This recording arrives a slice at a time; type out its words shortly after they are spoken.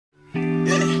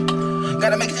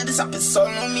Gotta make it to the top, it's all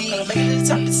on me. Gotta make it to the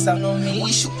top, it's all on me.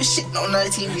 We shootin' shit on the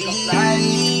TV.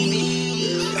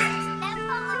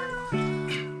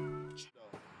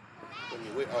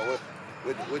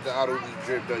 With the auto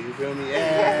drip though, you feel me?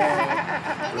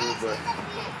 Yeah.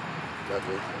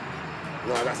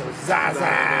 No, I got some Zaza.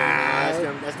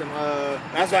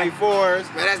 That's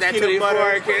 24s. Man, that's that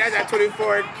 24 carry. That's that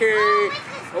 24 carry.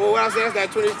 Oh, what I say? That's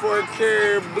that 24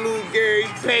 carry. Blue Gary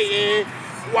Payton,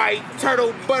 white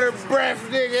turtle butter breath,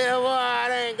 nigga. Well, I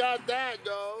ain't got that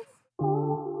though.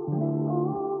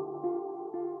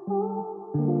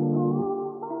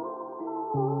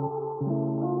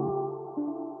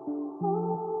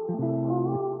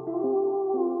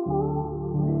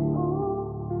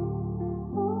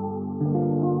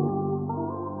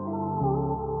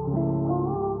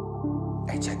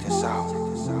 Check this out.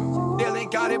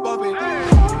 Got it bumping.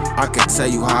 I can tell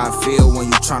you how I feel when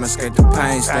you tryna escape the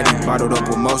pain. Steady bottled up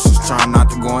emotions, trying not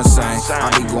to go insane.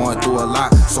 I be going through a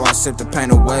lot, so I sip the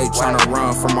pain away. Tryna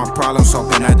run from my problems,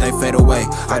 hoping that they fade away.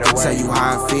 I can tell you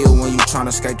how I feel when you tryna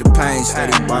escape the pain.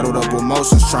 Steady bottled up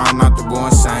emotions, trying not to go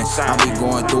insane. I be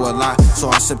going through a lot, so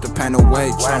I sip the pain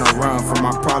away. Tryna run from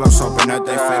my problems, hoping that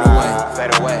they fade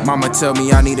away. Mama tell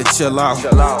me I need to chill out.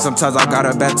 Sometimes I got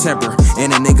a bad temper,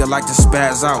 and a nigga like to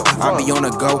spaz out. I be on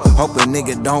the go, hoping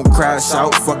nigga don't crash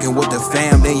out. Fucking with the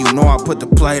fam, then you know I put the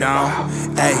plate on.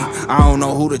 Hey, I don't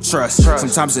know who to trust.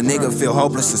 Sometimes a nigga feel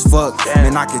hopeless as fuck.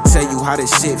 Man, I can tell you how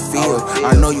this shit feel.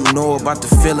 I know you know about the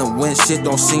feeling when shit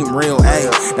don't seem real. Hey,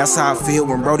 that's how I feel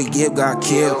when Brody Gibb got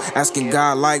killed. Asking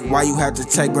God like, why you had to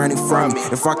take granny from me?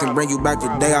 If I can bring you back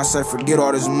today, I say forget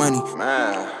all this money.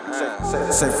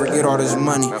 Say forget all this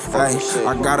money. Hey,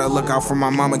 I gotta look out for my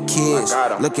mama kids.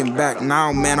 Looking back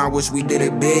now, man, I wish we did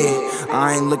it big.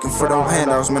 I ain't looking for no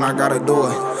handouts, man, I gotta do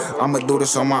it. I'ma do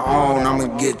this on my own, I'ma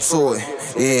get to it.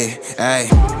 Yeah, hey,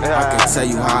 I can tell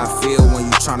you how I feel when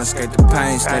you tryna escape the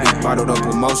pain. Steady bottled up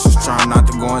emotions, trying not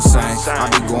to go insane. I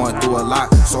be going through a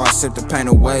lot, so I sip the pain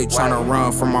away. Tryna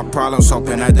run from my problems,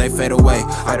 hoping that they fade away.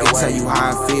 I can tell you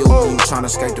how I feel when you tryna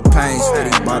escape the pain.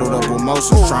 Steady bottled up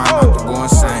emotions, trying not to go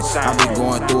insane. I be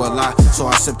going through a lot, so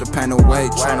I sip the pain away.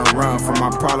 Tryna run from my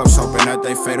problems, hoping that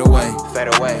they fade away.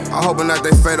 I'm hoping that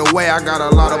they fade away. I got a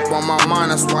lot up on my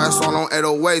mind, that's why it's all on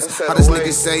 808s. How this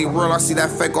nigga say he real, I see that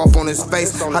fake off on his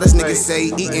face. How this nigga say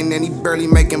he eating and he barely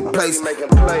making plays.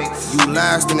 You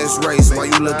last in this race, why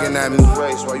you looking at me?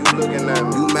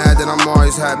 You mad that I'm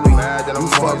always happy. You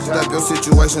fucked up, your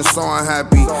situation so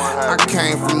unhappy. I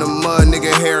came from the mud,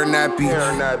 nigga, hair nappy.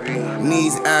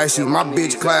 Knees ashy, my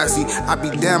bitch classy. I be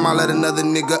damn, I let another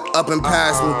nigga up and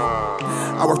pass me.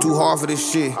 I work too hard for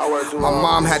this shit. My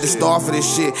mom had to starve for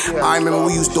this shit. I remember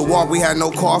we used to walk, we had no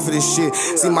car for this shit.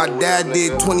 See, my dad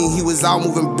did 20, he was out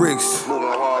moving bricks.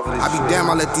 I be damn,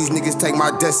 I let these niggas take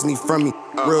my destiny from me.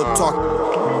 Real talk.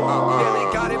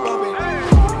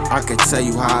 I can tell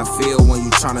you how I feel when you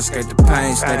tryna escape the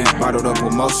pain. Steady bottled up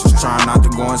emotions, trying not to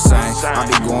go insane. I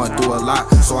be going through a lot,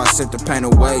 so I sip the pain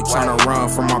away. Tryna run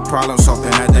from my problems,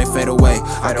 hoping that they fade away.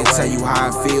 I can tell you how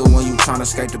I feel when you tryna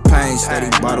escape the pain. Steady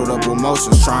bottled up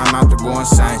emotions, trying not to go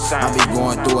insane. I be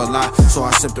going through a lot, so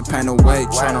I sip the pain away.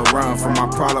 Tryna run from my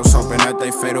problems, hoping that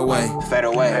they fade away.